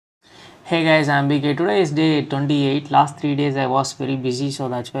Hey guys, I'm BK. Today is day 28. Last 3 days I was very busy, so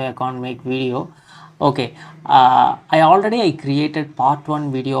that's why I can't make video. Okay, I created part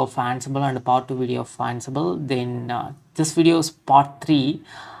 1 video of Ansible and part 2 video of Ansible. Then this video is part 3.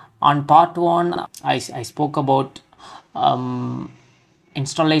 On part 1, I spoke about um,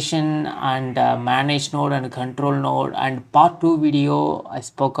 installation and manage node and control node, and part 2 video I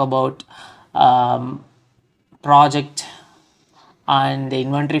spoke about um, project and the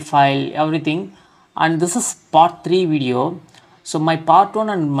inventory file, everything. And this is part 3 video. So my part 1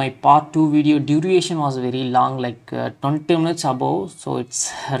 and my part 2 video duration was very long, like 20 minutes above, so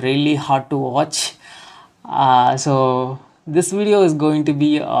it's really hard to watch. So this video is going to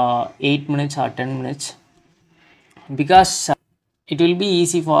be 8 minutes or 10 minutes, because it will be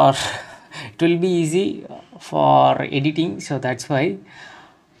easy for it will be easy for editing, so that's why.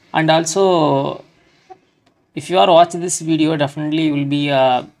 And also, if you are watching this video, definitely you will be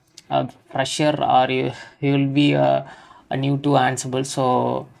a fresher, or you will be a new to Ansible.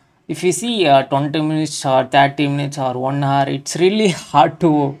 So if you see 20 minutes or 30 minutes or 1 hour, it's really hard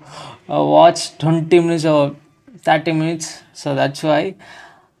to watch 20 minutes or 30 minutes, so that's why.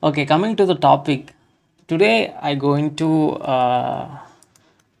 Okay, coming to the topic, today I going to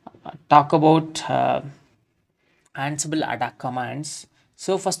talk about Ansible adoc commands.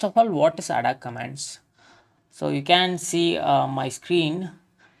 So first of all, what is adoc commands? So you can see my screen.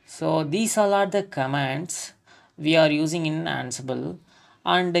 So these all are the commands we are using in Ansible.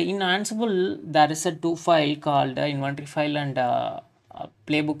 And in Ansible there is a two file called inventory file and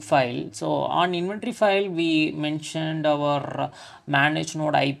playbook file. So on inventory file we mentioned our manage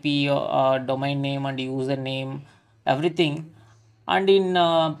node IP, domain name and username, everything. And in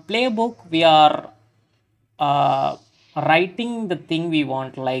playbook we are uh, writing the thing we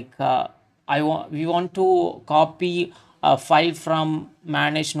want, like we want to copy a file from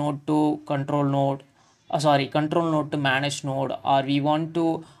manage node to control node, sorry, control node to manage node, or we want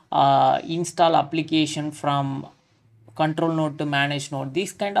to install application from control node to manage node.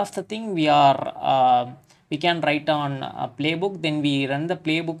 This kind of the thing we can write on a playbook. Then we run the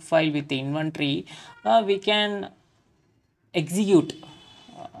playbook file with the inventory, we can execute.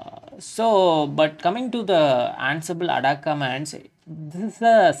 So but coming to the Ansible adoc commands, this is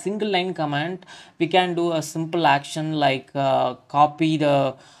a single line command. We can do a simple action like copy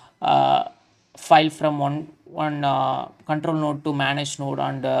the uh, file from one control node to manage node,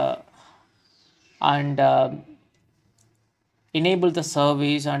 and enable the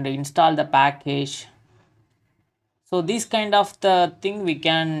service and install the package. So this kind of the thing we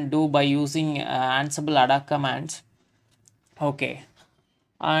can do by using Ansible adoc commands. Okay,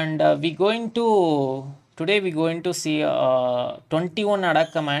 and we going to today we going to see 21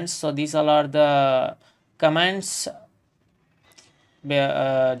 adoc commands. So these all are the commands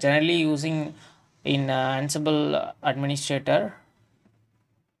generally using in Ansible administrator.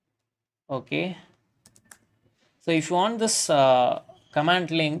 Okay, so if you want this command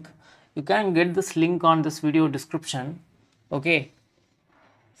link, you can get this link on this video description. Okay,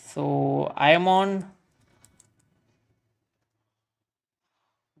 so I am on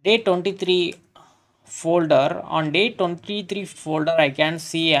day 23 folder. On day 23 folder I can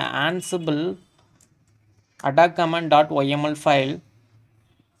see a Ansible adoc command.yml file.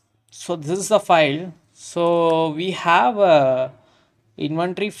 So this is the file. So we have a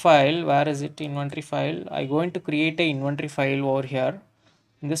inventory file. Where is it? Inventory file. I'm going to create a inventory file over here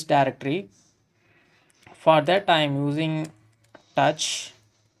in this directory. For that I am using touch.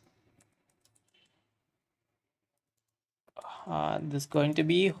 This is going to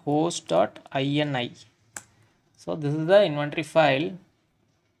be host.ini. So this is the inventory file.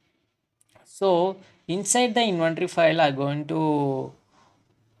 So inside the inventory file I'm going to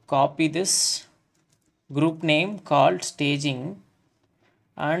copy this group name called staging,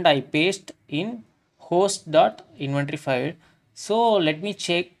 and I paste in host.inventory file. So let me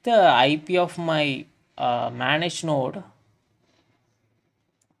check the IP of my manage node.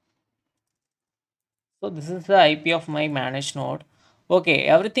 So this is the IP of my manage node. Okay,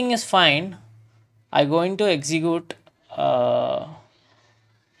 everything is fine. I'm going to execute all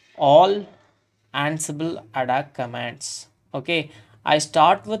Ansible adoc commands. Okay, I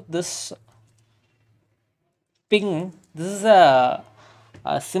start with this ping. This is a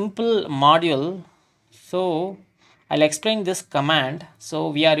simple module. So I'll explain this command. So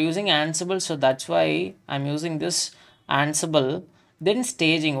we are using Ansible, so that's why I'm using this Ansible. Then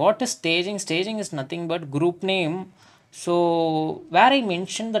staging. What is staging? Staging is nothing but group name. So where I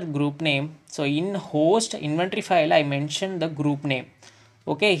mentioned that group name, so in host inventory file I mentioned the group name.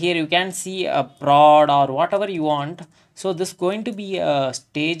 Okay, here you can see a prod or whatever you want. So this is going to be a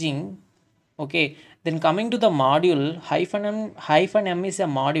staging. Okay, then coming to the module, hyphen m is a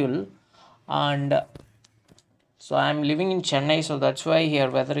module, and so I'm living in Chennai, so that's why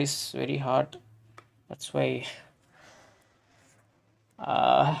here weather is very hot. That's why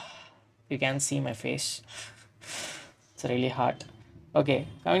uh, you can see my face. It's really hot. Okay,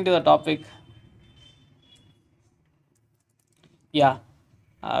 coming to the topic. Yeah,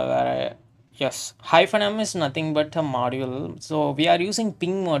 yes, hyphen m is nothing but a module. So we are using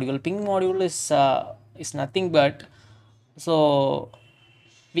ping module. Ping module is nothing but, so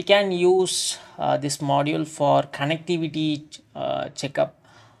we can use this module for connectivity checkup.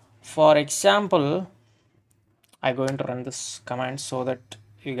 For example, I'm going to run this command so that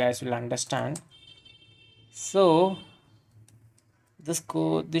you guys will understand. So this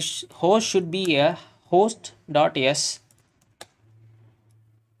host should be a host.s.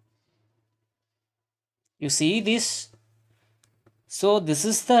 You see this? So this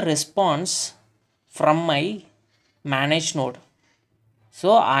is the response from my manage node.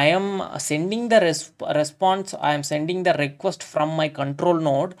 So I am sending the response, I am sending the request from my control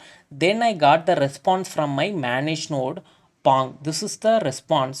node. Then I got the response from my manage node, Pong. This is the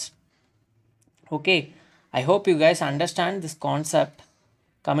response. Okay, I hope you guys understand this concept.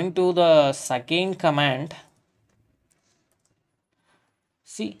 Coming to the second command,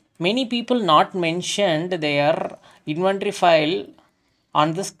 see, many people not mentioned their inventory file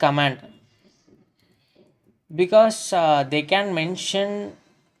on this command, because they can mention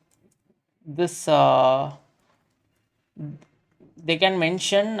this they can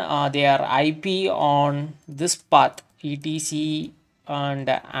mention their IP on this path etc and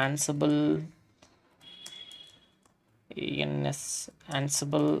Ansible,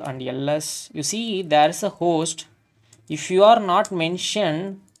 Ansible and ls. You see there is a host. If you are not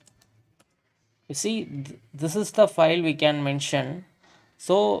mentioned, you see this is the file we can mention.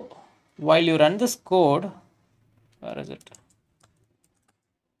 So while you run this code, where is it?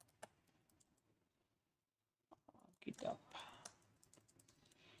 GitHub.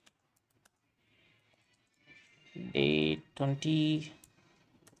 Day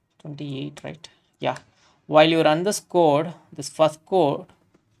 2028, right? Yeah. While you run this code, this first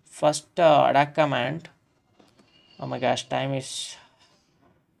adoc command. Oh my gosh, time is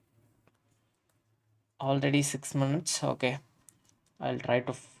already 6 minutes. Okay, I'll try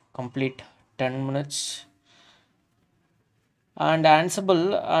to complete 10 minutes. And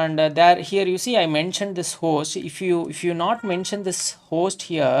Ansible, and there here you see I mentioned this host. If you not mention this host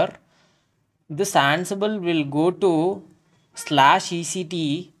here, this Ansible will go to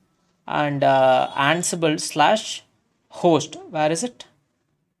 /ect and Ansible slash host. Where is it?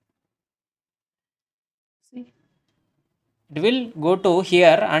 See, it will go to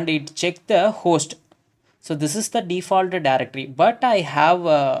here and it check the host. So this is the default directory, but I have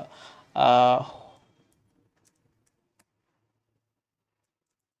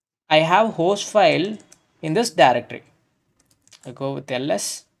I have host file in this directory. I go with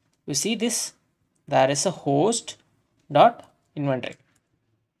ls. You see this? There is a host dot inventory.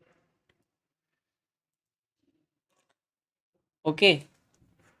 Okay,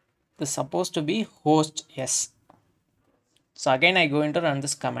 this is supposed to be host yes. So again I go into run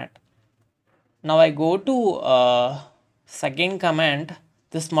this command. Now I go to second command.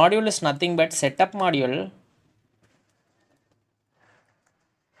 This module is nothing but setup module.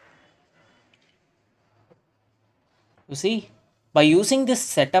 You see, by using this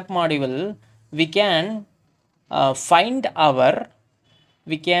setup module, we can find our,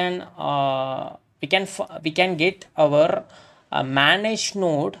 we can get our manage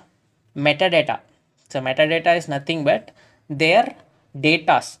node metadata. So metadata is nothing but their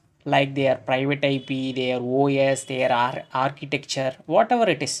datas, like their private IP, their OS, their architecture, whatever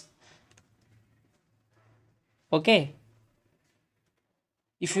it is. Okay,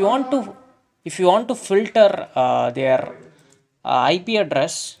 if you want to filter their IP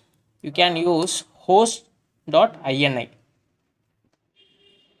address, you can use host.ini.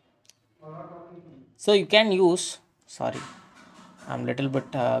 So you can use, sorry, I'm little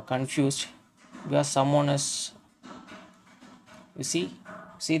bit confused because someone is, you see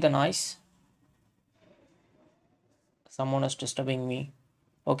the noise, someone is disturbing me.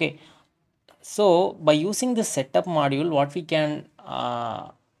 Okay, so by using the setup module, what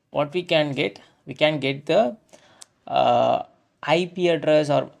we can get, we can get the IP address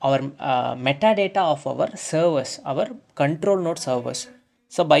or our metadata of our servers, our control node servers.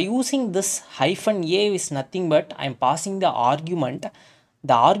 So by using this hyphen a is nothing but I'm passing the argument.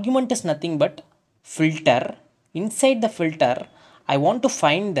 The argument is nothing but filter. Inside the filter, I want to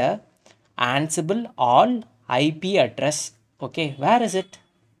find the Ansible all IP address. Okay, where is it?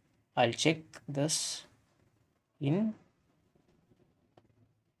 I'll check this in.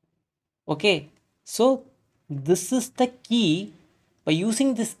 Okay, so this is the key. By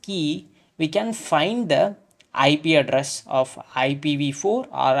using this key, we can find the IP address of IPv4 or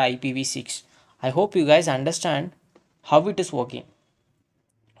IPv6. I hope you guys understand how it is working.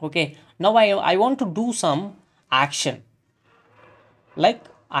 Okay, now I want to do some action. Like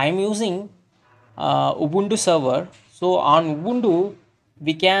I'm using Ubuntu server. So on Ubuntu,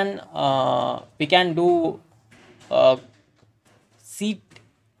 we can do uh, seat.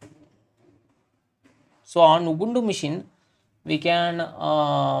 So on Ubuntu machine, we can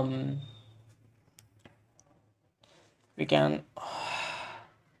we can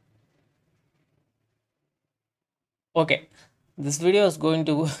okay. This video is going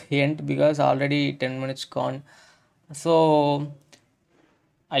to end because already 10 minutes gone. So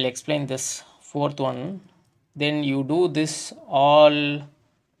I'll explain this fourth one. Then you do this all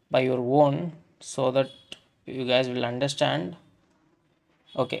by your own so that you guys will understand.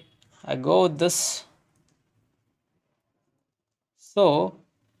 Okay, I go with this. So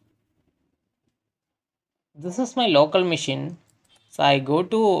this is my local machine. So I go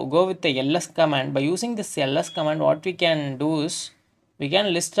with the ls command. By using this ls command, what we can do is we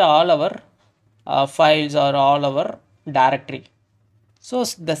can list all our files or all our directory. So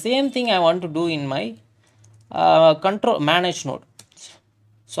the same thing I want to do in my control manage node.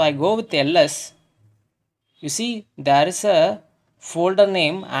 So I go with ls. You see there is a folder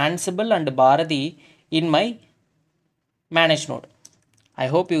name Ansible and Bharati in my manage node. I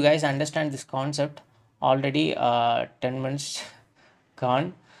hope you guys understand this concept. Already 10 minutes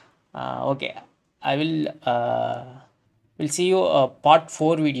gone. Okay, I will see you part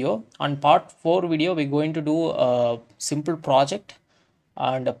 4 video. On part 4 video we're going to do a simple project,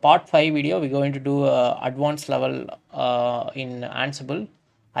 and part 5 video we're going to do advanced level in Ansible.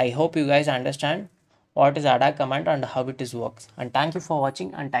 I hope you guys understand what is adoc command and how it is works. And thank you for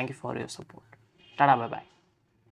watching, and thank you for your support. Tada, bye bye.